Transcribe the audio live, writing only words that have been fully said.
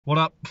What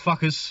up,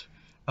 fuckers?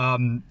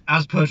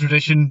 As per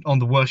tradition on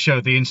the worst show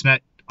of the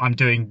internet, I'm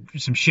doing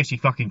some shitty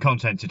fucking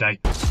content today.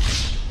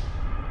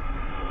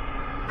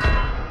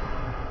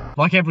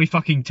 Like every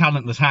fucking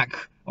talentless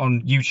hack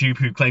on YouTube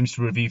who claims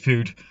to review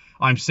food,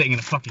 I'm sitting in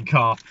a fucking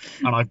car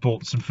and I've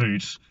bought some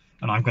food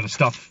and I'm gonna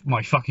stuff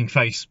my fucking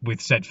face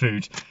with said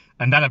food.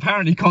 And that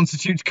apparently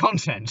constitutes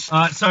content.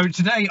 So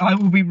today I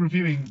will be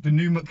reviewing the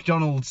new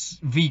McDonald's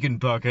vegan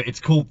burger. It's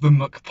called the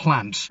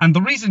McPlant. And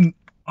the reason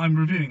I'm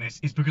reviewing this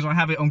is because I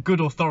have it on good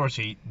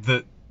authority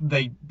that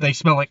they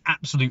smell like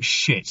absolute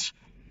shit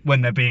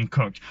when they're being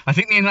cooked. I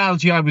think the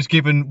analogy I was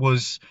given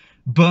was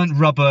burnt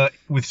rubber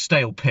with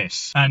stale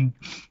piss. And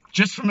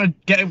just from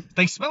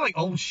they smell like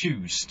old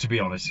shoes, to be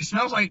honest. It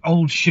smells like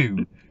old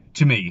shoe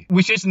to me,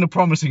 which isn't a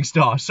promising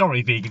start.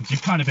 Sorry, vegans,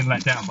 you've kind of been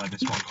let down by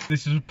this one.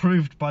 This is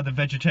approved by the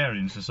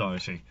Vegetarian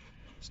Society.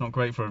 It's not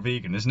great for a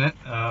vegan, isn't it?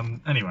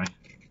 Anyway.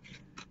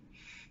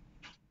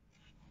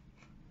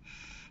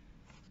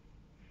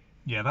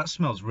 Yeah, that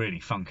smells really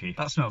funky.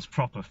 That smells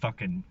proper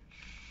fucking...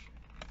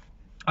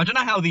 I don't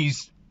know how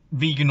these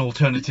vegan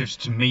alternatives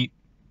to meat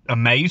are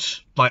made.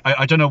 Like,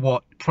 I don't know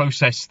what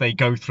process they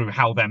go through,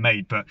 how they're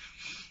made, but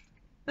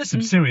there's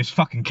some serious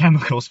fucking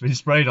chemicals been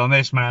sprayed on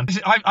this, man.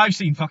 I've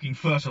seen fucking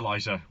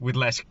fertilizer with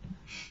less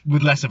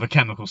of a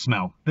chemical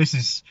smell. This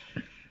is...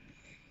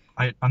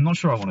 I'm not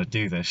sure I want to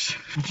do this.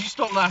 Would you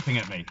stop laughing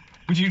at me?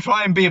 Would you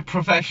try and be a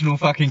professional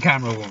fucking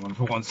camera woman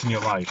for once in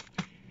your life?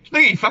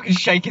 Look at you fucking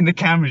shaking the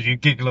camera as you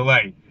giggle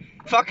away.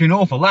 Fucking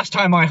awful. Last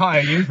time I hire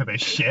you for this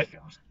shit.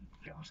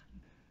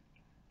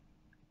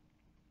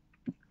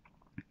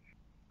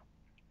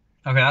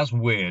 Okay, that's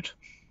weird.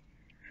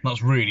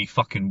 That's really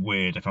fucking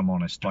weird, if I'm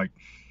honest. Like,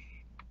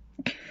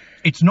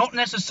 it's not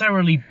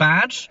necessarily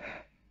bad.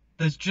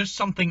 There's just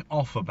something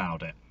off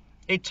about it.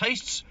 It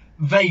tastes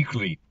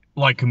vaguely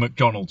like a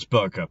McDonald's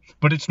burger,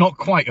 but it's not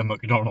quite a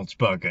McDonald's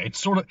burger. It's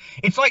sort of,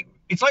 it's like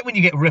when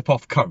you get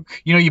rip-off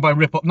Coke. You know, you buy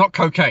rip-off, not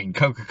cocaine,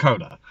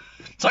 Coca-Cola.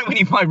 It's like when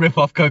you buy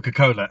rip-off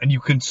Coca-Cola and you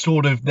can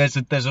sort of, there's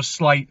a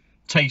slight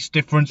taste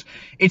difference.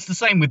 It's the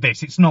same with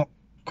this. It's not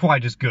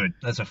quite as good.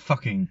 There's a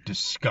fucking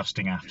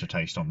disgusting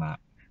aftertaste on that.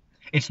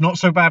 It's not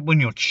so bad when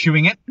you're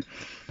chewing it,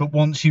 but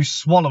once you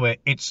swallow it,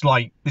 it's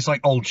like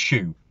old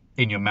shoe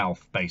in your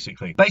mouth,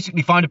 basically.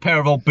 Basically, find a pair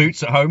of old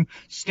boots at home,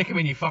 stick them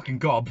in your fucking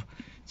gob.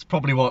 It's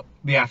probably what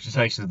the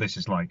aftertaste of this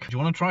is like. Do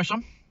you want to try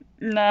some?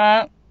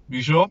 Nah.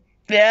 You sure?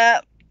 Yeah.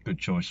 Good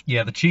choice.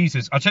 Yeah, the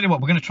cheeses. I'll tell you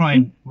what, we'll try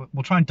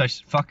and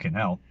taste. Fucking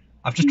hell.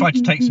 I've just tried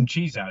to take some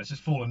cheese out. It's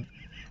just fallen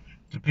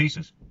to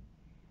pieces.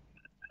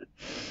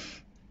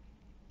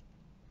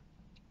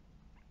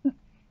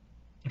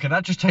 Okay,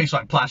 that just tastes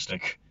like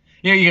plastic.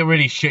 You know, you get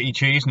really shitty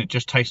cheese and it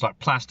just tastes like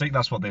plastic.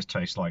 That's what this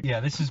tastes like. Yeah,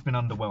 this has been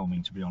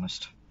underwhelming, to be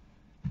honest.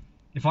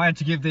 If I had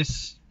to give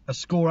this a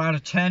score out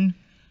of 10,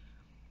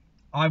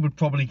 I would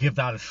probably give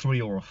that a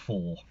 3 or a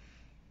 4.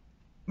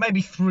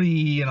 Maybe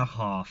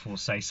 3.5, we'll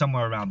say,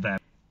 somewhere around there.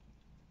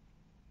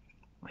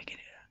 Wicked.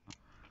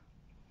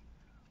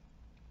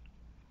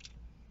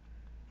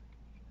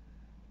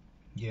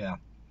 Yeah.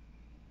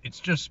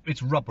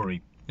 It's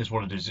rubbery, is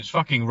what it is. It's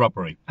fucking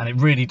rubbery. And it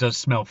really does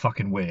smell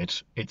fucking weird.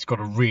 It's got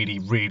a really,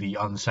 really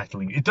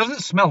unsettling... It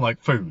doesn't smell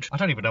like food. I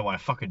don't even know why I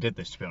fucking did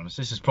this, to be honest.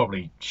 This is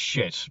probably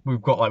shit.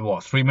 We've got, like,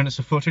 what, 3 minutes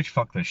of footage?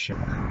 Fuck this shit.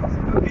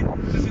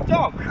 There's a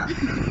dog!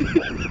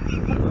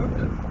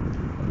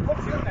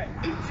 What's your name?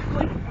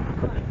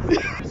 He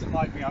doesn't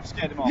like me, I've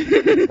scared him off.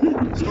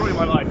 Story of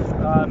my life.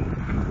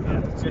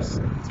 Yeah, just,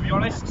 to be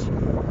honest, just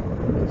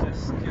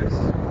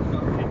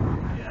fucking,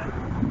 yeah.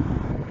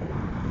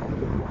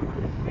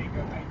 There you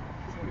go, mate.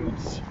 It's all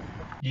yours.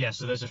 Yeah,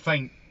 so there's a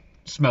faint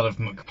smell of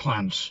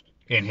McPlant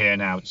in here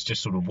now. It's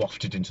just sort of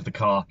wafted into the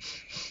car.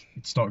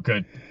 It's not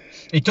good.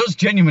 It does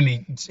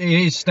genuinely, it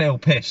is stale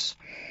piss.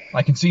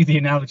 I can see the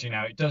analogy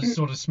now. It does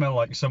sort of smell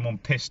like someone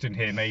pissed in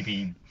here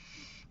maybe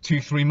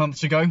 2-3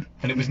 months ago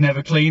and it was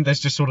never clean. There's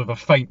just sort of a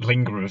faint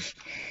linger of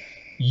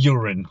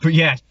urine. But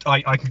yeah,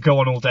 I could go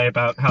on all day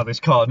about how this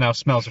car now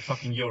smells of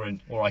fucking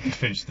urine, or I could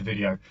finish the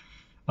video.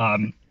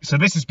 So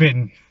this has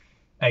been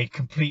a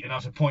complete and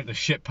utter pointless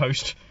shit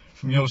post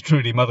from yours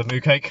truly, Mother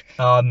Moocake.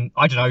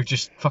 I don't know,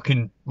 just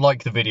fucking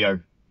like the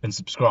video and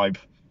subscribe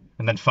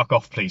and then fuck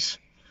off, please.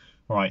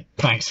 Alright,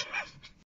 thanks.